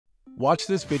Watch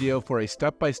this video for a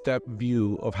step-by-step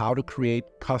view of how to create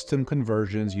custom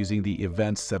conversions using the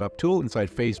Events Setup tool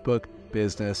inside Facebook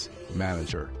Business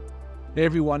Manager. Hey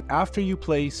everyone, after you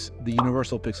place the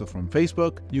Universal Pixel from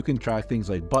Facebook, you can track things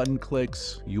like button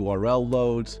clicks, URL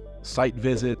loads, site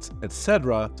visits,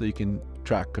 etc. so you can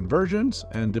track conversions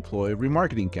and deploy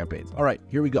remarketing campaigns. All right,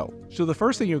 here we go. So the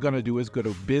first thing you're going to do is go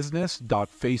to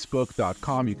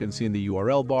business.facebook.com. You can see in the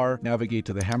URL bar, navigate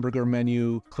to the hamburger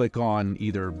menu, click on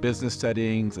either business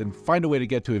settings and find a way to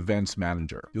get to Events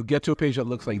Manager. You'll get to a page that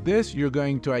looks like this. You're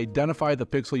going to identify the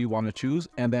pixel you want to choose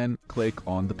and then click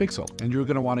on the pixel. And you're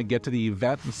going to want to get to the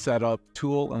Event Setup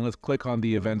tool, and let's click on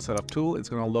the Event Setup tool. It's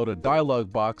going to load a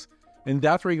dialog box, and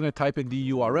that's where you're going to type in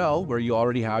the URL where you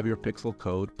already have your pixel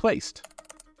code placed.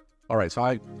 All right, so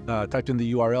I typed in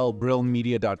the URL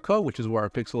brillmedia.co, which is where our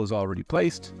pixel is already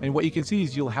placed. And what you can see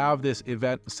is you'll have this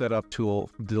event setup tool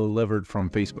delivered from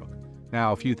Facebook.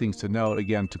 Now, a few things to note,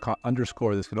 again, to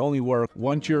underscore this can only work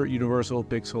once your Universal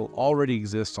Pixel already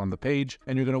exists on the page,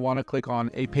 and you're going to want to click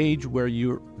on a page where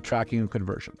you're tracking a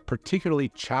conversion. Particularly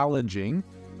challenging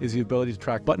is the ability to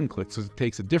track button clicks, so it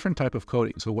takes a different type of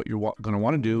coding. So what you're going to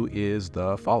want to do is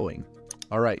the following.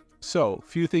 All right, so a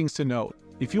few things to note.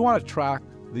 If you want to track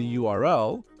the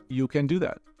URL, you can do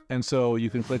that. And so you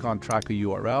can click on track a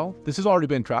URL. This has already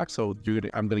been tracked, so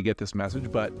I'm going to get this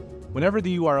message, but whenever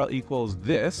the URL equals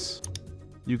this,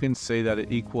 you can say that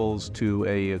it equals to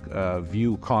a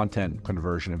view content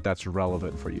conversion if that's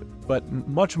relevant for you. But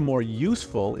much more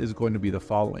useful is going to be the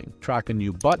following. Track a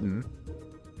new button.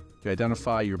 You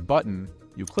identify your button,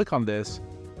 you click on this,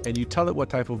 and you tell it what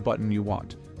type of button you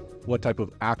want, what type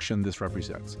of action this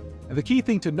represents. And the key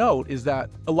thing to note is that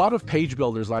a lot of page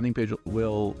builders, landing page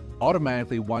will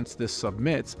automatically, once this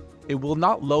submits, it will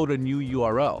not load a new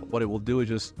URL. What it will do is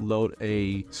just load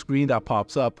a screen that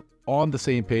pops up on the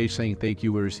same page saying, thank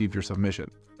you, we received your submission.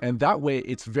 And that way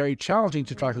it's very challenging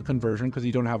to track a conversion because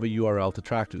you don't have a URL to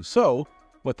track to. So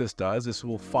what this does is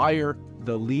will fire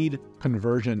the lead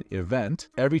conversion event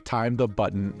every time the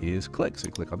button is clicked. So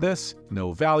you click on this,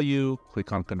 no value,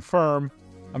 click on confirm.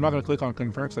 I'm not going to click on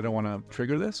confirm because I don't want to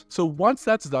trigger this. So once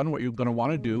that's done, what you're going to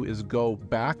want to do is go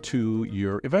back to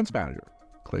your Events Manager.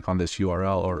 Click on this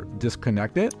URL or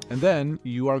disconnect it, and then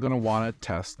you are going to want to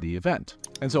test the event.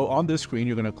 And so on this screen,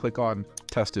 you're going to click on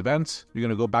Test Events. You're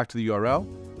going to go back to the URL,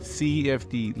 see if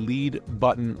the lead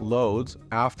button loads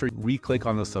after you re-click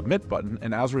on the Submit button,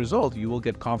 and as a result, you will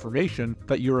get confirmation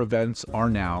that your events are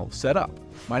now set up.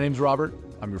 My name's Robert.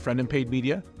 I'm your friend in paid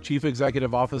media, Chief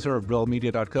Executive Officer of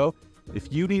brillmedia.co.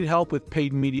 If you need help with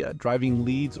paid media, driving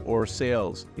leads or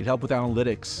sales, need help with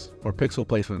analytics or pixel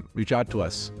placement, reach out to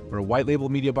us. We're a white label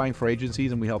media buying for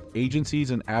agencies, and we help agencies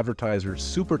and advertisers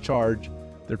supercharge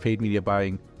their paid media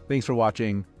buying. Thanks for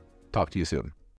watching. Talk to you soon.